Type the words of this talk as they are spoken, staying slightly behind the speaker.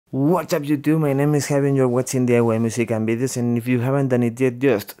What's up YouTube, my name is Javi and you're watching DIY music and videos, and if you haven't done it yet,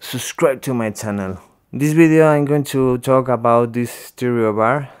 just subscribe to my channel. This video I'm going to talk about this stereo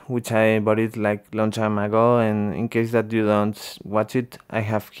bar, which I bought it like long time ago, and in case that you don't watch it, I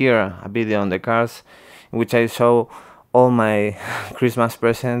have here a video on the cards in which I show all my Christmas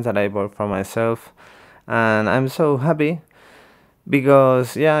presents that I bought for myself, and I'm so happy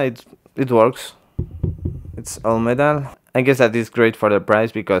because yeah, it works. It's all metal. I guess that is great for the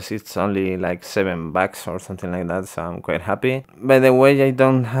price because it's only like $7 or something like that, so I'm quite happy. By the way, I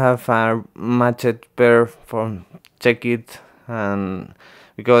don't have a matched pair for check it, and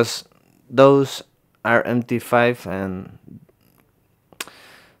because those are NT5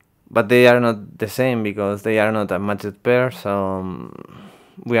 but they are not the same because they are not a matched pair, so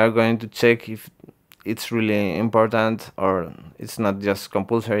we are going to check if it's really important or it's not just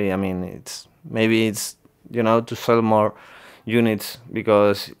compulsory. I mean, maybe it's to sell more units,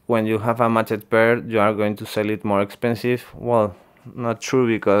 because when you have a matched pair you are going to sell it more expensive. Well, not true,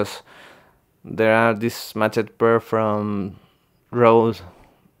 because there are this matched pair from Rode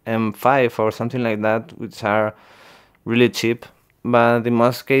NT5 or something like that, which are really cheap, but in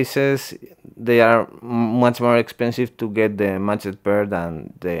most cases they are much more expensive to get the matched pair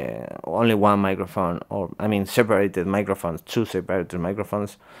than the only one microphone, or I mean separated microphones, two separated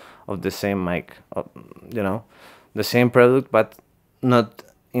microphones of the same mic, the same product but not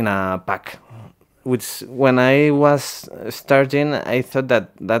in a pack. Which, when I was starting, I thought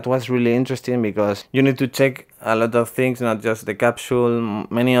that was really interesting, because you need to check a lot of things, not just the capsule,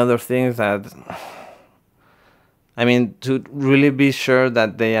 many other things that, I mean, to really be sure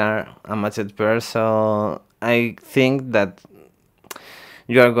that they are a matched pair. So I think that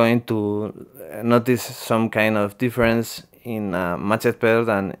you are going to notice some kind of difference in a matched pair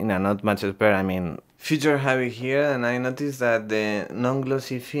than in a not matched pair. I mean, feature Javi here, and I noticed that the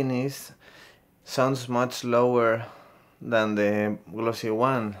non-glossy finish sounds much lower than the glossy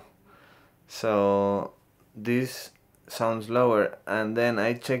one, so this sounds lower. And then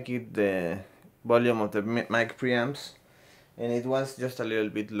I checked the volume of the mic preamps, and it was just a little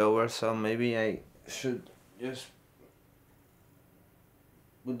bit lower, so maybe I should just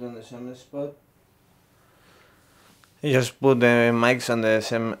put on the same spot. Just put the mics on the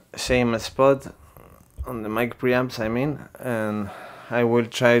same spot on the mic preamps, I mean, and I will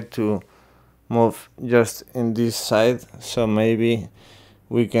try to move just in this side, so maybe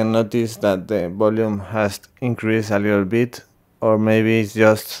we can notice that the volume has increased a little bit, or maybe it's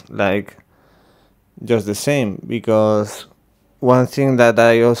just the same. Because one thing that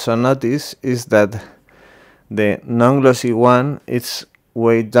I also notice is that the non-glossy one is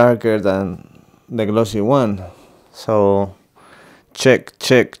way darker than the glossy one. So check.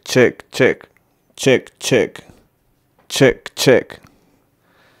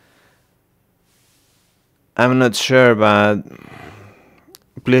 I'm not sure, but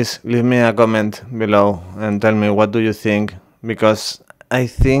please leave me a comment below and tell me what do you think, because I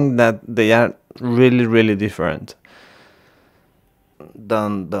think that they are really different.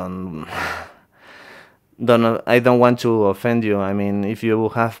 I don't want to offend you. I mean, if you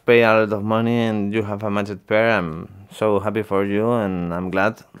have paid a lot of money and you have a matched pair, I'm so happy for you and I'm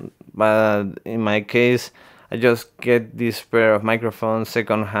glad. But in my case, I just get this pair of microphones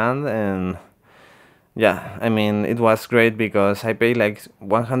second hand, and yeah, I mean, it was great because I paid like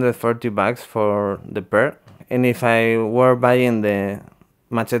 $140 for the pair, and if I were buying the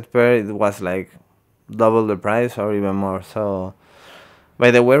matched pair, it was like double the price or even more. So, by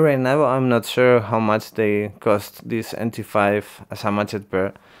the way, right now I'm not sure how much they cost, this NT5 as a matched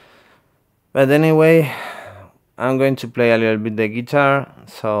pair. But anyway, I'm going to play a little bit the guitar,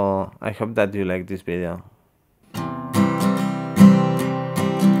 so I hope that you like this video.